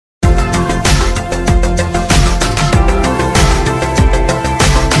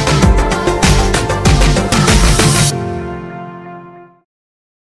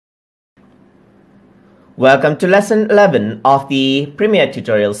Welcome to lesson 11 of the Premiere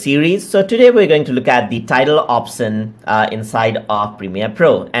tutorial series. So today we're going to look at the title option inside of Premiere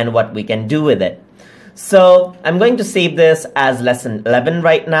Pro and what we can do with it. So I'm going to save this as lesson 11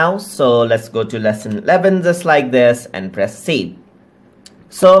 right now. So let's go to lesson 11 just like this and press save.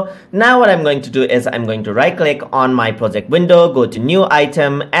 So now what I'm going to do is I'm going to right click on my project window, go to new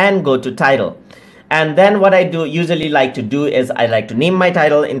item and go to title. And then what I usually like to do is I like to name my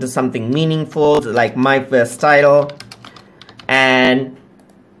title into something meaningful, like my first title. And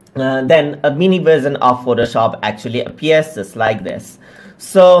then a mini version of Photoshop actually appears just like this.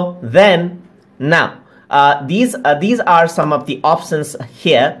 So then now these are some of the options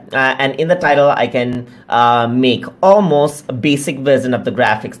here, and in the title I can make almost a basic version of the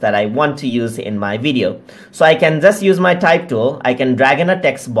graphics that I want to use in my video. So I can just use my type tool, I can drag in a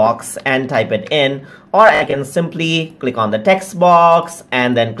text box and type it in, or I can simply click on the text box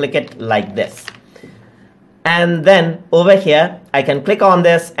and then click it like this. And then over here I can click on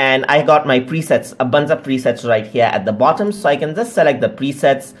this and I got my presets, a bunch of presets right here at the bottom. So I can just select the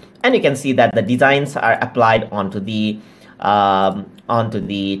presets and you can see that the designs are applied onto the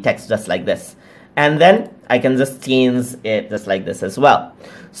text just like this. And then I can just change it just like this as well.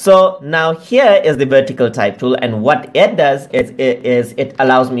 So now here is the vertical type tool, and what it does is it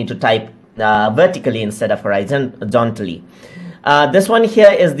allows me to type vertically instead of horizontally. This one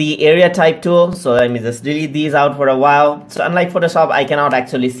here is the area type tool. So let me just delete these out for a while. So unlike Photoshop, I cannot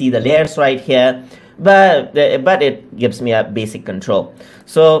actually see the layers right here, but it gives me a basic control.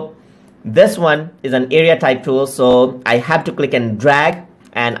 So this one is an area type tool. So I have to click and drag,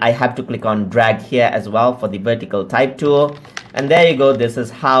 and I have to click on drag here as well for the vertical type tool. And there you go. This is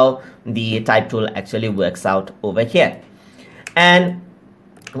how the type tool actually works out over here. And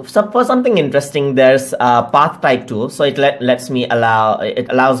so for something interesting, there's a path type tool. So it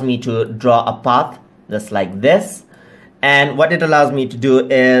allows me to draw a path just like this. And what it allows me to do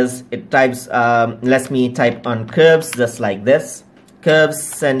is it lets me type on curves just like this. Curves,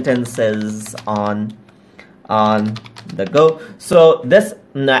 sentences on the go. So this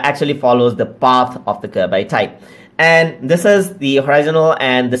actually follows the path of the curve I type. And this is the horizontal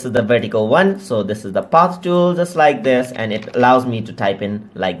and this is the vertical one. So this is the path tool just like this, and it allows me to type in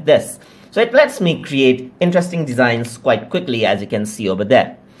like this. So it lets me create interesting designs quite quickly, as you can see over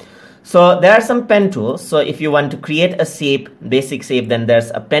there. So there are some pen tools. So if you want to create a shape, basic shape, then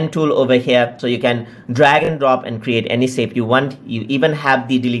there's a pen tool over here. So you can drag and drop and create any shape you want. You even have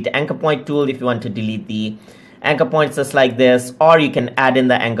the delete anchor point tool if you want to delete the anchor points just like this, or you can add in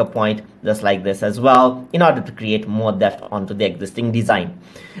the anchor point just like this as well in order to create more depth onto the existing design.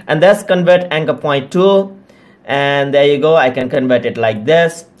 And there's convert anchor point tool, and there you go, I can convert it like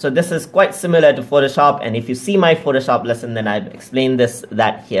this. So this is quite similar to Photoshop, and if you see my Photoshop lesson, then I've explained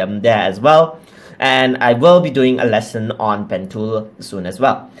that here and there as well, and I will be doing a lesson on pen tool soon as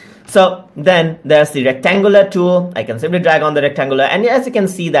well. So then there's the rectangular tool. I can simply drag on the rectangular, and as you can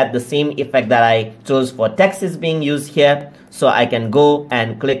see that the same effect that I chose for text is being used here. So I can go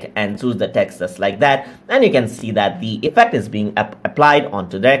and click and choose the text just like that, and you can see that the effect is being applied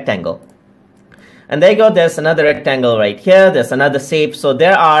onto the rectangle. And there you go, there's another rectangle right here, there's another shape. So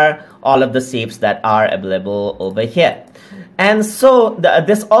there are all of the shapes that are available over here. And so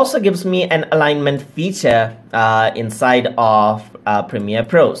this also gives me an alignment feature inside of Premiere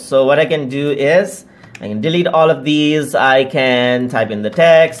Pro. So what I can do is I can delete all of these. I can type in the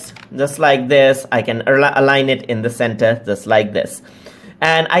text just like this. I can align it in the center just like this.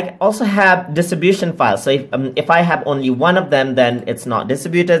 And I also have distribution files. So if I have only one of them, then it's not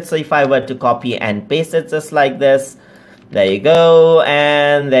distributed. So if I were to copy and paste it just like this, there you go,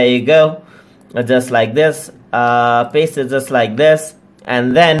 and there you go, just like this. Paste it just like this,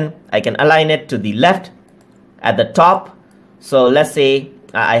 and then I can align it to the left at the top. So let's say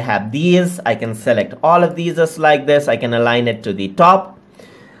I have these, I can select all of these just like this. I can align it to the top,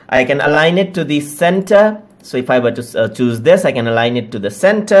 I can align it to the center. So if I were to choose this, I can align it to the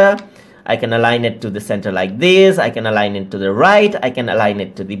center, I can align it to the center like this, I can align it to the right, I can align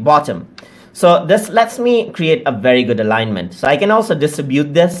it to the bottom. So this lets me create a very good alignment. So I can also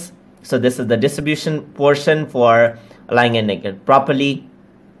distribute this. So this is the distribution portion for aligning it properly.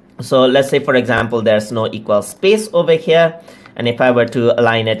 So let's say, for example, there's no equal space over here. And if I were to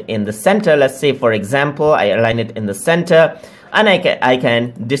align it in the center, let's say, for example, I align it in the center, and I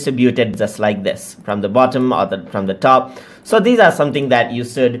can distribute it just like this from the bottom or from the top. So these are something that you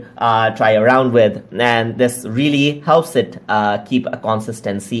should try around with, and this really helps it keep a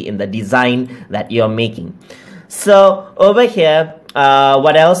consistency in the design that you're making. So over here,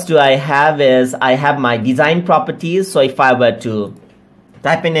 what else do I have is I have my design properties. So if I were to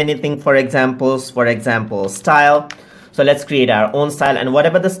type in anything, for example, style. So let's create our own style, and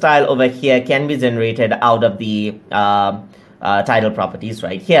whatever the style over here can be generated out of the title properties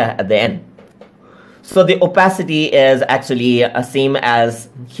right here at the end. So the opacity is actually same as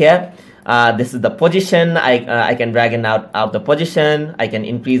here. This is the position. I can drag it out the position. I can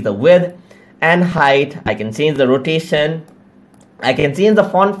increase the width and height. I can change the rotation. I can change the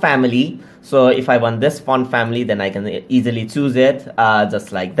font family. So if I want this font family, then I can easily choose it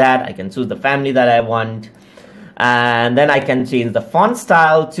just like that. I can choose the family that I want. And then I can change the font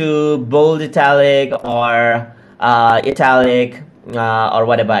style to bold italic or italic or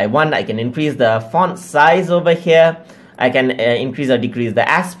whatever I want. I can increase the font size over here. I can increase or decrease the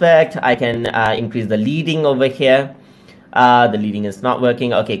aspect. I can increase the leading over here. The leading is not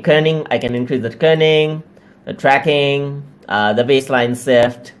working. Okay, kerning. I can increase the kerning, the tracking, the baseline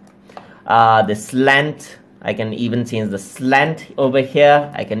shift, the slant. I can even change the slant over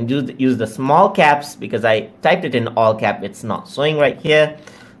here. I can use the small caps because I typed it in all cap. It's not showing right here.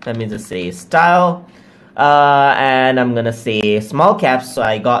 Let me just say style. And I'm gonna say small caps. So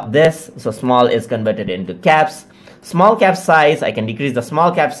I got this. So small is converted into caps. Small cap size. I can decrease the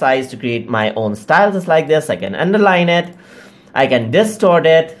small cap size to create my own style just like this. I can underline it. I can distort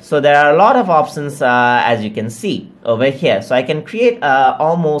it. So there are a lot of options as you can see over here. So I can create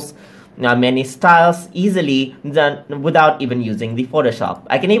almost many styles easily done without even using the Photoshop.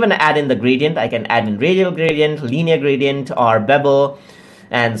 I can even add in the gradient. I can add in radial gradient, linear gradient, or bevel,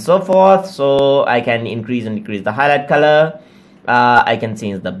 and so forth. So I can increase and decrease the highlight color. I can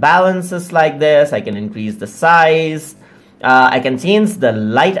change the balances like this. I can increase the size. I can change the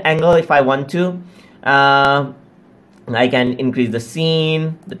light angle if I want to. I can increase the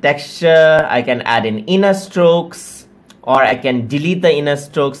scene, the texture. I can add in inner strokes, or I can delete the inner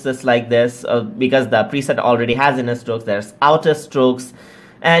strokes just like this because the preset already has inner strokes. There's outer strokes,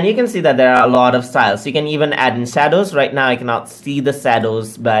 and you can see that there are a lot of styles. You can even add in shadows. Right now I cannot see the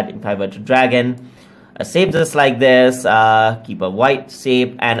shadows, but if I were to drag in a shape just like this, keep a white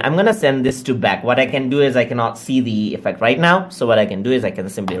shape, and I'm gonna send this to back. What I can do is I cannot see the effect right now, so what I can do is I can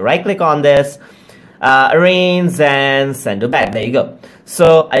simply right click on this, arrange, and send to back. There you go.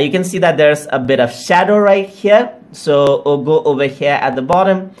 So you can see that there's a bit of shadow right here. So we'll go over here at the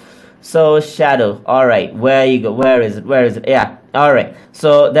bottom. So shadow. All right, where you go? Where is it? Where is it? Yeah. All right.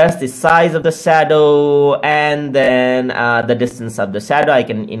 So there's the size of the shadow, and then the distance of the shadow. I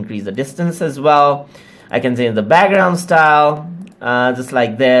can increase the distance as well. I can change the background style just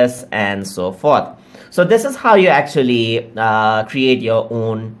like this, and so forth. So this is how you actually create your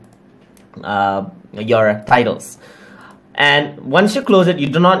own your titles. And once you close it, you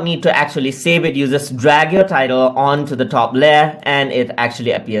do not need to actually save it. You just drag your title onto the top layer and it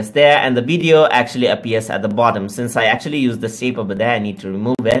actually appears there, and the video actually appears at the bottom. Since I actually used the shape over there, I need to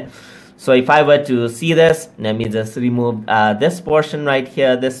remove it. So if I were to see this, let me just remove this portion right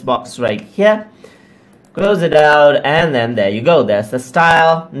here, this box right here, close it out, and then there you go. There's the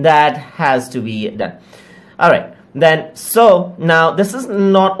style that has to be done. All right. Then, so now this is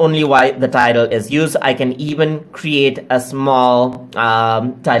not only why the title is used. I can even create a small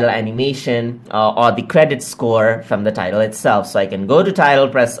title animation or the credit score from the title itself. So I can go to title,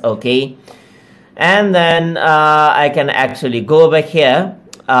 press OK, and then I can actually go over here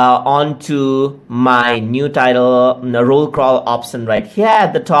onto my new title, the roll crawl option right here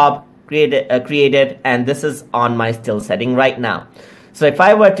at the top, create it, and this is on my still setting right now. So if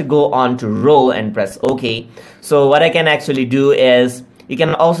I were to go on to roll and press OK, so what I can actually do is, you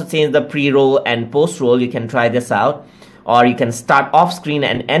can also change the pre-roll and post-roll. You can try this out, or you can start off screen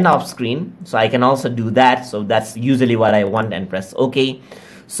and end off screen. So I can also do that. So that's usually what I want, and press OK.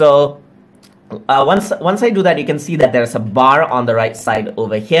 So once I do that, you can see that there's a bar on the right side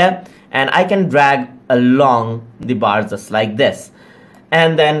over here, and I can drag along the bars just like this.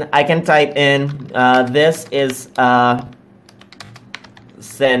 And then I can type in this is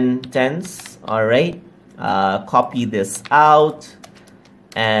sentence. All right, copy this out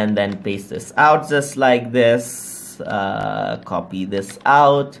and then paste this out just like this. Copy this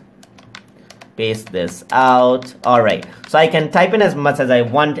out, paste this out. All right, so I can type in as much as I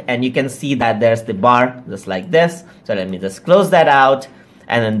want, and you can see that there's the bar just like this. So let me just close that out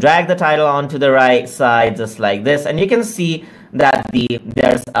and then drag the title onto the right side just like this, and you can see that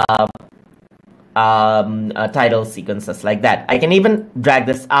there's a title sequences like that. I can even drag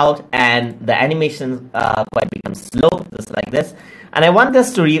this out, and the animation quite becomes slow just like this. And I want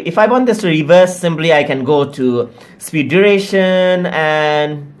this to if I want this to reverse, simply I can go to speed duration,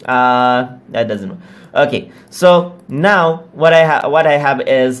 and that doesn't work. Okay, so now what I have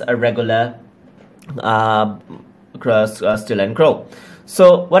is a regular still and crow.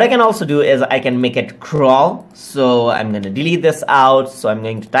 So what I can also do is I can make it crawl. So I'm going to delete this out. So I'm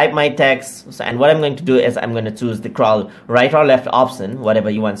going to type my text. And what I'm going to do is I'm going to choose the crawl right or left option, whatever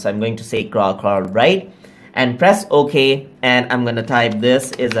you want. So I'm going to say crawl right and press OK. And I'm going to type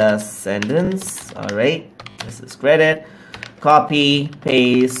this is a sentence. All right. This is credit. Copy,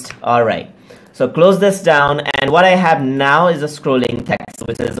 paste. All right. So close this down, and what I have now is a scrolling text,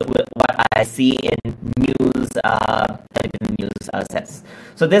 which is what I see in news sets.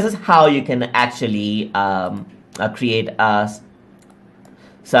 So this is how you can actually create a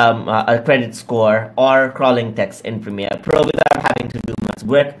credit score or crawling text in Premiere Pro without having to do much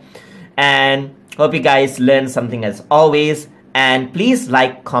work. And hope you guys learned something as always. And please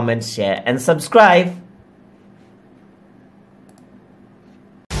like, comment, share, and subscribe.